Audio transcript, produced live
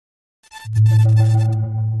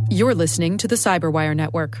You're listening to the Cyberwire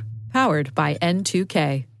Network, powered by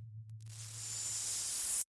N2K.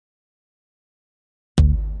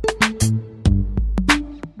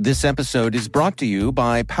 This episode is brought to you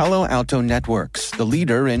by Palo Alto Networks, the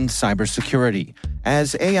leader in cybersecurity.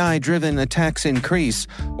 As AI-driven attacks increase,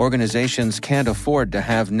 organizations can't afford to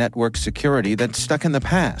have network security that's stuck in the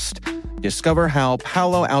past. Discover how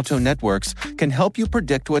Palo Alto Networks can help you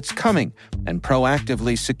predict what's coming and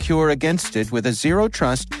proactively secure against it with a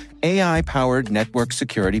zero-trust, AI-powered network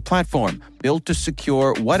security platform built to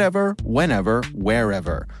secure whatever, whenever,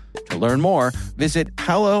 wherever. To learn more, visit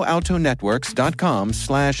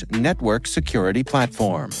paloaltonetworks.com/network security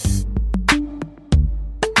platform.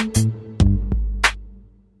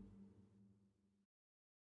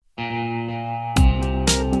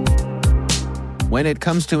 When it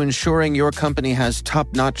comes to ensuring your company has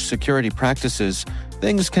top-notch security practices,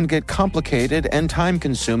 things can get complicated and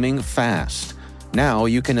time-consuming fast. Now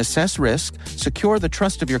you can assess risk, secure the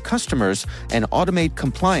trust of your customers, and automate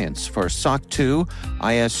compliance for SOC 2,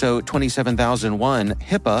 ISO 27001,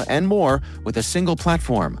 HIPAA, and more with a single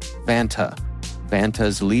platform, Vanta.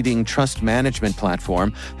 Vanta's leading trust management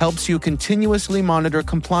platform helps you continuously monitor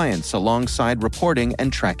compliance alongside reporting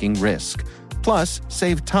and tracking risk. Plus,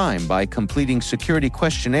 save time by completing security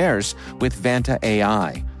questionnaires with Vanta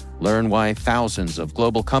AI. Learn why thousands of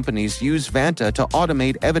global companies use Vanta to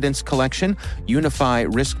automate evidence collection, unify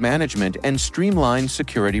risk management, and streamline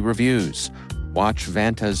security reviews. Watch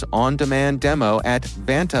Vanta's on-demand demo at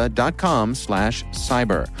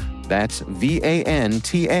vanta.com/cyber. That's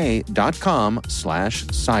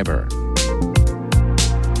VANTA.com/cyber.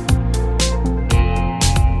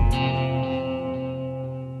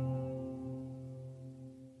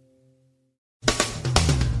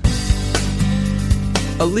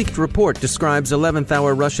 A leaked report describes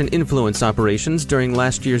 11th-hour Russian influence operations during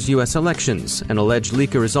last year's U.S. elections. An alleged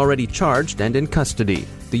leaker is already charged and in custody.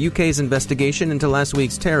 The UK's investigation into last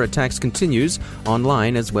week's terror attacks continues,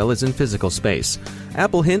 online as well as in physical space.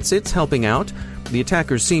 Apple hints it's helping out. The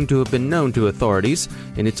attackers seem to have been known to authorities.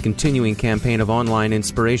 In its continuing campaign of online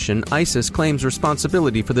inspiration, ISIS claims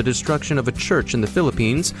responsibility for the destruction of a church in the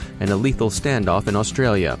Philippines and a lethal standoff in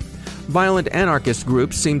Australia. Violent anarchist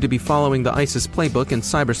groups seem to be following the ISIS playbook in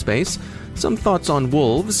cyberspace. Some thoughts on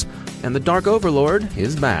wolves, and the DarkOverlord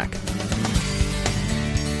is back.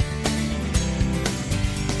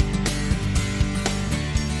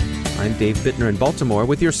 I'm Dave Bittner in Baltimore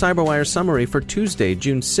with your CyberWire summary for Tuesday,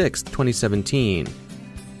 June 6, 2017.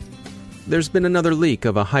 There's been another leak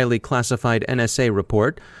of a highly classified NSA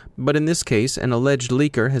report, but in this case, an alleged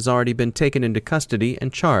leaker has already been taken into custody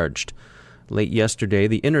and charged. Late yesterday,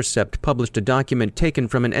 The Intercept published a document taken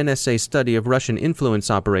from an NSA study of Russian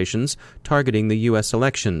influence operations targeting the U.S.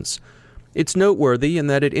 elections. It's noteworthy in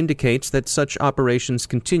that it indicates that such operations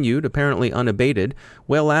continued, apparently unabated,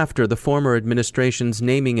 well after the former administration's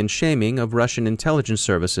naming and shaming of Russian intelligence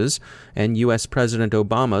services and U.S. President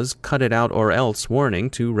Obama's cut it out or else warning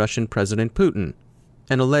to Russian President Putin.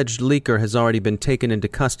 An alleged leaker has already been taken into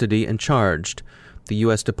custody and charged. The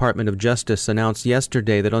U.S. Department of Justice announced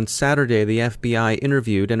yesterday that on Saturday the FBI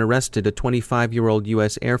interviewed and arrested a 25-year-old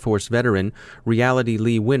U.S. Air Force veteran, Reality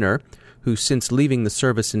Lee Winner, who since leaving the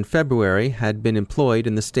service in February had been employed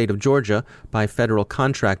in the state of Georgia by federal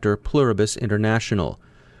contractor Pluribus International.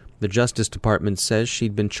 The Justice Department says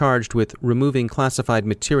she'd been charged with removing classified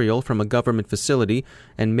material from a government facility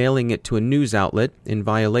and mailing it to a news outlet in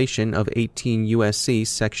violation of 18 U.S.C.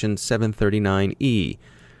 Section 739E.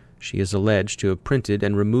 She is alleged to have printed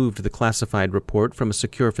and removed the classified report from a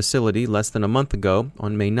secure facility less than a month ago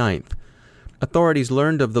on May 9th. Authorities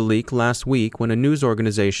learned of the leak last week when a news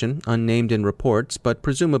organization, unnamed in reports but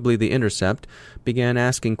presumably The Intercept, began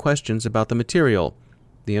asking questions about the material.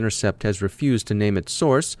 The Intercept has refused to name its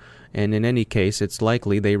source, and in any case it's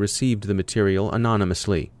likely they received the material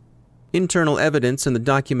anonymously. Internal evidence in the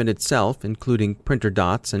document itself, including printer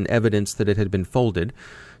dots and evidence that it had been folded,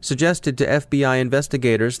 suggested to FBI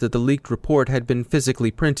investigators that the leaked report had been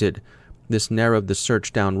physically printed. This narrowed the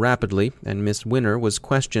search down rapidly, and Miss Winner was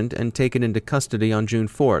questioned and taken into custody on June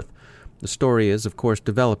 4th. The story is, of course,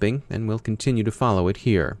 developing, and we'll continue to follow it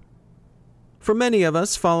here. For many of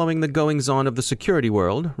us following the goings-on of the security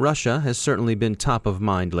world, Russia has certainly been top of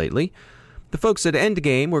mind lately. The folks at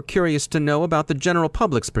Endgame were curious to know about the general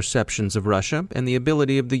public's perceptions of Russia and the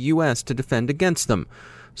ability of the U.S. to defend against them,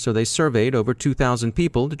 so they surveyed over 2,000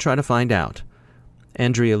 people to try to find out.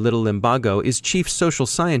 Andrea Little Limbago is chief social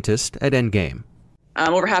scientist at Endgame.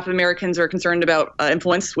 Over half of Americans are concerned about the Russian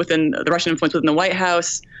influence within the White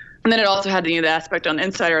House. And then it also had the aspect on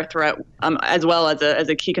insider threat as well as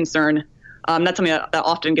a key concern. That's something that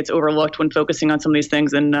often gets overlooked when focusing on some of these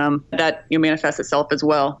things, and that manifests itself as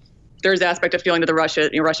well. There's the aspect of feeling that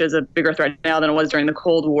Russia is a bigger threat now than it was during the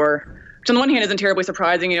Cold War, which on the one hand isn't terribly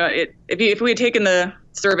surprising. If we had taken the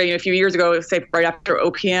survey a few years ago, say right after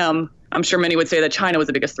OPM, I'm sure many would say that China was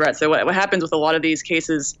the biggest threat. So what happens with a lot of these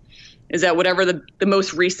cases is that whatever the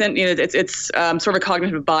most recent, it's sort of a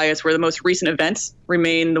cognitive bias where the most recent events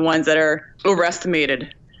remain the ones that are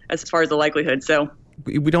overestimated as far as the likelihood. So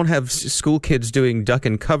we don't have school kids doing duck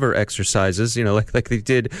and cover exercises, like they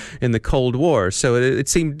did in the Cold War. So it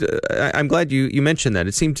seemed, I'm glad you mentioned that.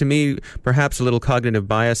 It seemed to me perhaps a little cognitive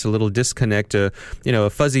bias, a little disconnect, a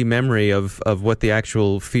fuzzy memory of what the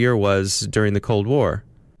actual fear was during the Cold War.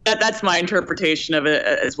 That's my interpretation of it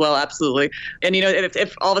as well, absolutely. And,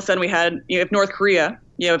 if all of a sudden we had, if North Korea,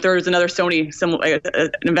 if there was another Sony, an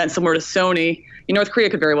event similar to Sony, North Korea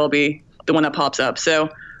could very well be the one that pops up. So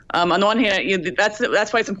on the one hand, that's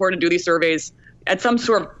why it's important to do these surveys at some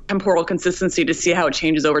sort of temporal consistency to see how it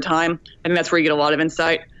changes over time. I think that's where you get a lot of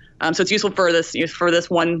insight. So it's useful for this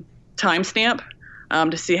one timestamp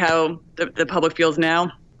to see how the public feels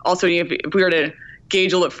now. Also, if we were to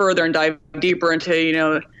gauge a little bit further and dive deeper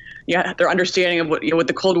into their understanding of what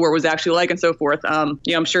the Cold War was actually like and so forth,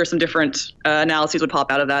 I'm sure some different analyses would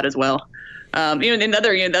pop out of that as well. And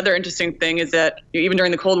the other interesting thing is that even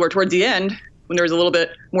during the Cold War, towards the end, when there was a little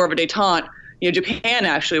bit more of a détente, Japan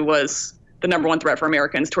actually was the number one threat for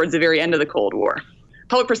Americans towards the very end of the Cold War.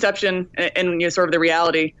 Public perception and sort of the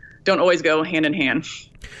reality don't always go hand in hand.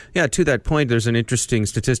 Yeah, to that point, there's an interesting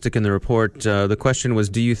statistic in the report. The question was,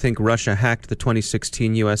 do you think Russia hacked the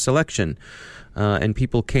 2016 U.S. election? And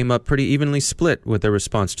people came up pretty evenly split with their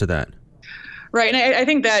response to that. Right, and I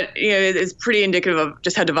think that is pretty indicative of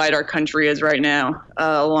just how divided our country is right now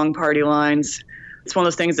along party lines. It's one of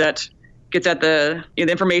those things that gets at the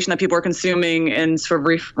information that people are consuming and sort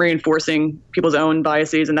of reinforcing people's own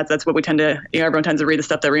biases, and that's what we tend to. Everyone tends to read the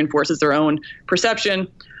stuff that reinforces their own perception,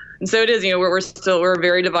 and so it is. We're a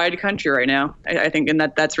very divided country right now. I think, and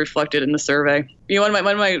that's reflected in the survey. One of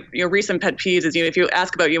my recent pet peeves is if you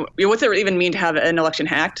ask about what's it even mean to have an election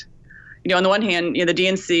hacked. On the one hand, the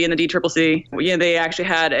DNC and the DCCC, they actually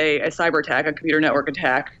had a cyber attack, a computer network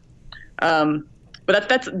attack. But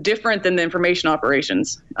that's different than the information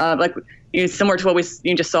operations, similar to what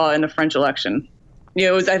we just saw in the French election.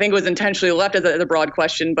 I think it was intentionally left as a broad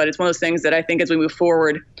question, but it's one of those things that I think as we move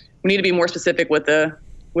forward, we need to be more specific with the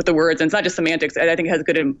words. And it's not just semantics. I think it has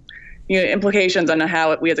good implications on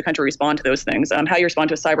how we as a country respond to those things. How you respond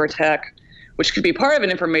to a cyber attack, which could be part of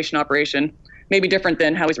an information operation, may be different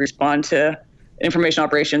than how we respond to information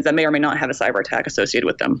operations that may or may not have a cyber attack associated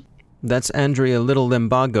with them. That's Andrea Little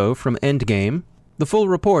Limbago from Endgame. The full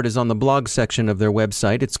report is on the blog section of their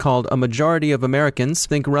website. It's called A Majority of Americans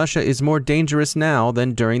Think Russia is More Dangerous Now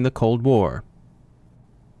Than During the Cold War.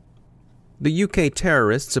 The UK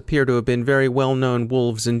terrorists appear to have been very well-known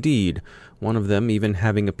wolves indeed, one of them even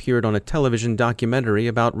having appeared on a television documentary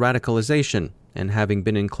about radicalization and having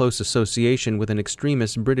been in close association with an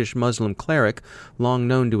extremist British Muslim cleric long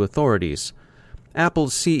known to authorities.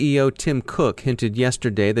 Apple's CEO Tim Cook hinted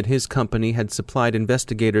yesterday that his company had supplied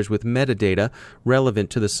investigators with metadata relevant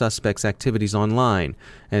to the suspect's activities online,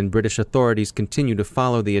 and British authorities continue to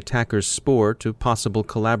follow the attacker's spoor to possible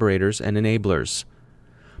collaborators and enablers.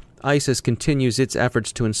 ISIS continues its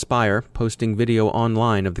efforts to inspire, posting video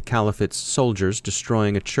online of the Caliphate's soldiers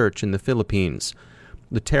destroying a church in the Philippines.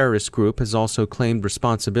 The terrorist group has also claimed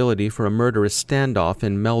responsibility for a murderous standoff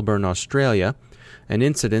in Melbourne, Australia, an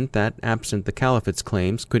incident that, absent the Caliphate's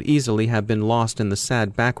claims, could easily have been lost in the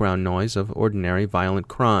sad background noise of ordinary violent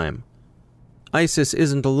crime. ISIS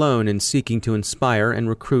isn't alone in seeking to inspire and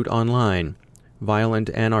recruit online. Violent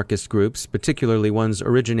anarchist groups, particularly ones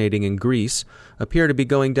originating in Greece, appear to be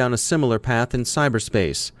going down a similar path in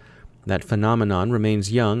cyberspace. That phenomenon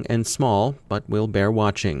remains young and small, but will bear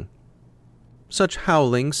watching. Such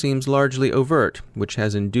howling seems largely overt, which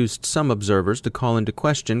has induced some observers to call into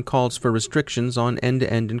question calls for restrictions on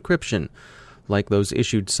end-to-end encryption, like those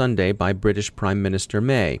issued Sunday by British Prime Minister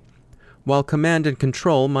May. While command and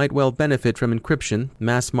control might well benefit from encryption,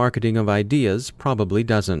 mass marketing of ideas probably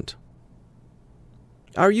doesn't.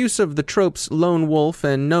 Our use of the tropes lone wolf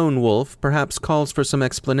and known wolf perhaps calls for some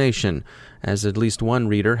explanation, as at least one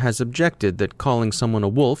reader has objected that calling someone a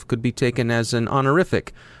wolf could be taken as an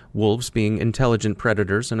honorific, wolves being intelligent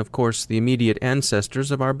predators and, of course, the immediate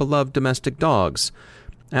ancestors of our beloved domestic dogs.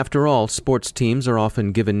 After all, sports teams are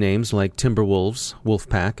often given names like Timberwolves,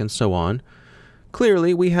 Wolfpack, and so on.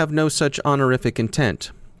 Clearly, we have no such honorific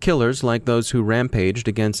intent. Killers like those who rampaged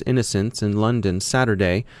against innocents in London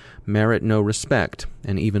Saturday merit no respect,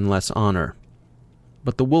 and even less honor.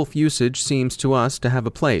 but the wolf usage seems to us to have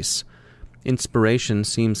a place. Inspiration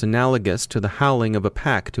seems analogous to the howling of a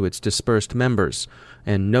pack to its dispersed members,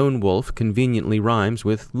 and known wolf conveniently rhymes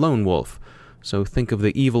with lone wolf. So think of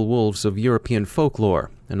the evil wolves of European folklore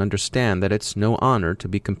and understand that it's no honor to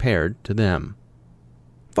be compared to them.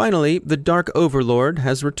 Finally, the DarkOverlord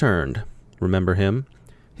has returned. Remember him?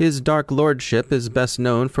 His Dark Lordship is best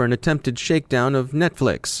known for an attempted shakedown of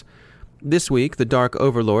Netflix. This week, the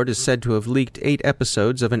DarkOverlord is said to have leaked 8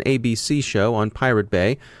 episodes of an ABC show on Pirate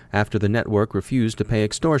Bay after the network refused to pay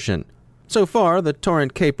extortion. So far, the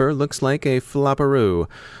torrent caper looks like a flopperoo.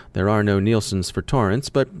 There are no Nielsen's for torrents,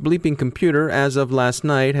 but Bleeping Computer, as of last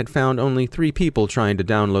night, had found only 3 people trying to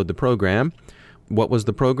download the program. What was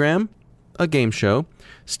the program? A game show.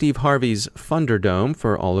 Steve Harvey's Thunderdome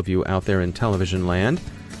for all of you out there in television land.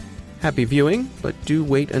 Happy viewing, but do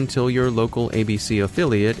wait until your local ABC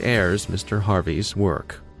affiliate airs Mr. Harvey's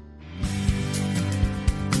work.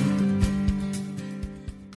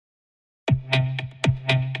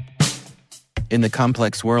 In the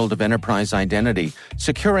complex world of enterprise identity,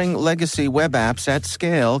 securing legacy web apps at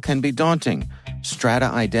scale can be daunting. Strata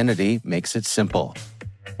Identity makes it simple.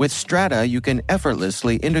 With Strata, you can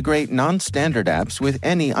effortlessly integrate non-standard apps with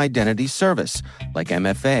any identity service, like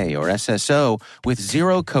MFA or SSO, with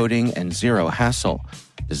zero coding and zero hassle.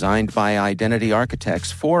 Designed by identity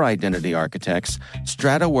architects for identity architects,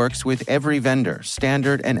 Strata works with every vendor,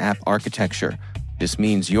 standard, and app architecture. This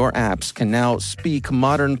means your apps can now speak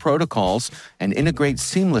modern protocols and integrate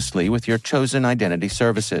seamlessly with your chosen identity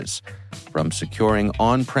services. From securing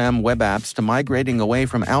on-prem web apps to migrating away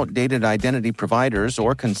from outdated identity providers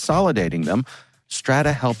or consolidating them,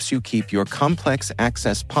 Strata helps you keep your complex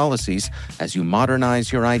access policies as you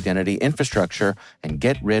modernize your identity infrastructure and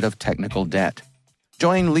get rid of technical debt.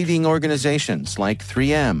 Join leading organizations like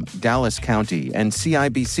 3M, Dallas County, and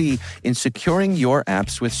CIBC in securing your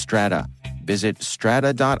apps with Strata. Visit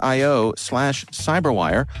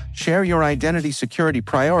strata.io/cyberwire, share your identity security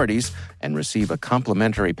priorities, and receive a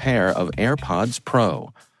complimentary pair of AirPods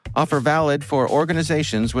Pro. Offer valid for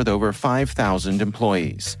organizations with over 5,000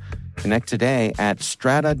 employees. Connect today at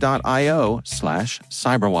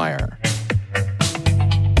strata.io/cyberwire.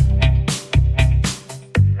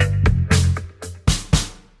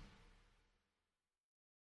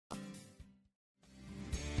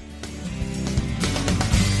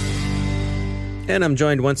 And I'm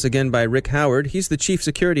joined once again by Rick Howard. He's the Chief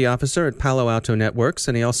Security Officer at Palo Alto Networks,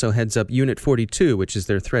 and he also heads up Unit 42, which is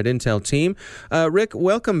their threat intel team. Rick,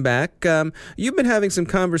 welcome back. You've been having some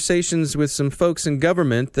conversations with some folks in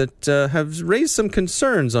government that have raised some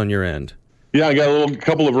concerns on your end. Yeah, I got a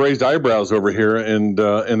couple of raised eyebrows over here, and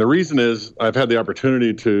the reason is I've had the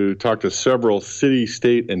opportunity to talk to several city,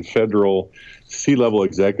 state, and federal C-level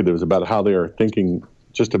executives about how they are thinking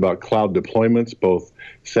just about cloud deployments, both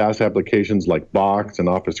SaaS applications like Box and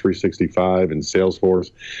Office 365 and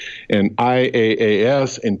Salesforce, and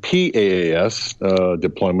IaaS and PaaS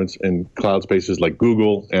deployments in cloud spaces like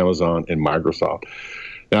Google, Amazon, and Microsoft.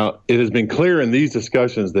 Now, it has been clear in these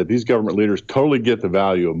discussions that these government leaders totally get the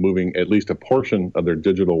value of moving at least a portion of their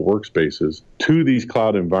digital workspaces to these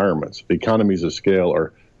cloud environments. The economies of scale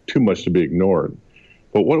are too much to be ignored.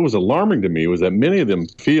 But what was alarming to me was that many of them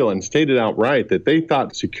feel and stated outright that they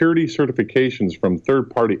thought security certifications from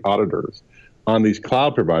third-party auditors on these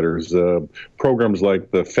cloud providers, programs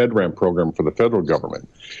like the FedRAMP program for the federal government,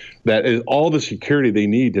 that is all the security they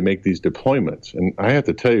need to make these deployments. And I have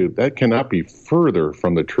to tell you, that cannot be further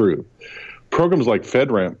from the truth. Programs like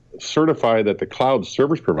FedRAMP certify that the cloud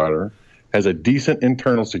service provider has a decent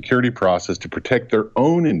internal security process to protect their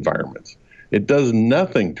own environments. It does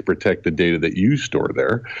nothing to protect the data that you store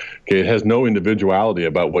there. Okay, it has no individuality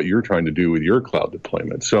about what you're trying to do with your cloud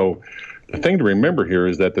deployment. So the thing to remember here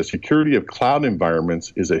is that the security of cloud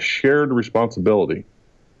environments is a shared responsibility.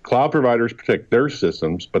 Cloud providers protect their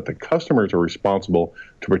systems, but the customers are responsible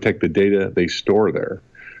to protect the data they store there.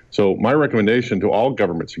 So my recommendation to all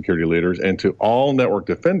government security leaders and to all network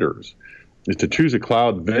defenders is to choose a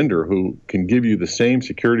cloud vendor who can give you the same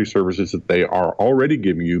security services that they are already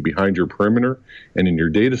giving you behind your perimeter and in your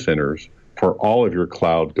data centers for all of your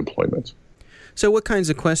cloud deployments. So what kinds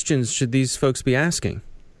of questions should these folks be asking?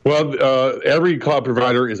 Well, every cloud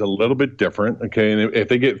provider is a little bit different, okay? And if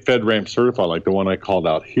they get FedRAMP certified, like the one I called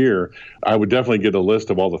out here, I would definitely get a list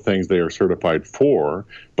of all the things they are certified for.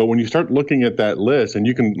 But when you start looking at that list, and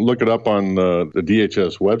you can look it up on the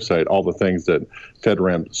DHS website, all the things that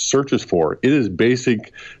FedRAMP searches for, it is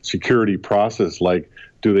basic security process like,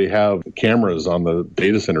 do they have cameras on the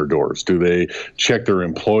data center doors? Do they check their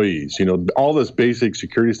employees? You know, all this basic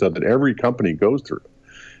security stuff that every company goes through.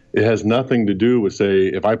 It has nothing to do with, say,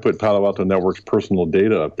 if I put Palo Alto Networks' personal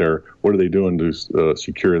data up there, what are they doing to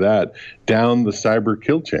secure that down the cyber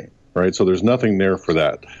kill chain, right? So there's nothing there for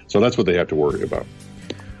that. So that's what they have to worry about.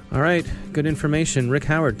 All right. Good information. Rick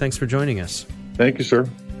Howard, thanks for joining us. Thank you, sir.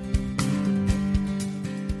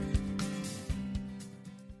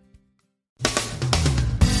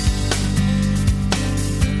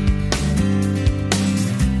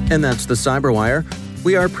 And that's the Cyberwire.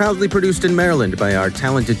 We are proudly produced in Maryland by our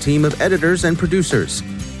talented team of editors and producers.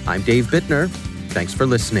 I'm Dave Bittner. Thanks for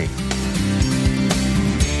listening.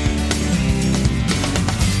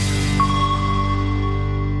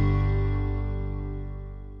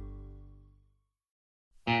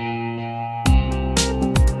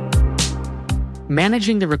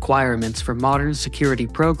 Managing the requirements for modern security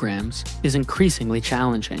programs is increasingly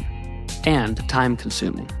challenging and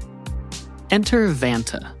time-consuming. Enter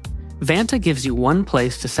Vanta. Vanta gives you one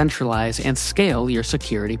place to centralize and scale your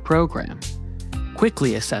security program.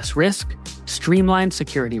 Quickly assess risk, streamline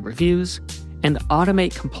security reviews, and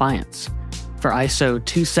automate compliance for ISO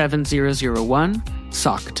 27001,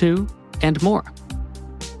 SOC 2, and more.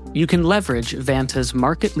 You can leverage Vanta's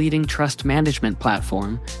market-leading trust management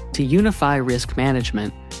platform to unify risk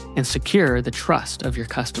management and secure the trust of your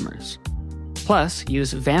customers. Plus,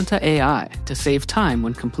 use Vanta AI to save time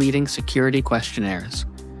when completing security questionnaires.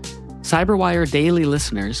 Cyberwire Daily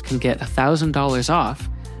listeners can get $1,000 off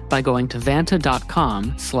by going to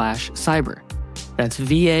vanta.com/cyber. That's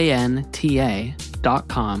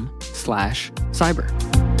VANTA.com/cyber.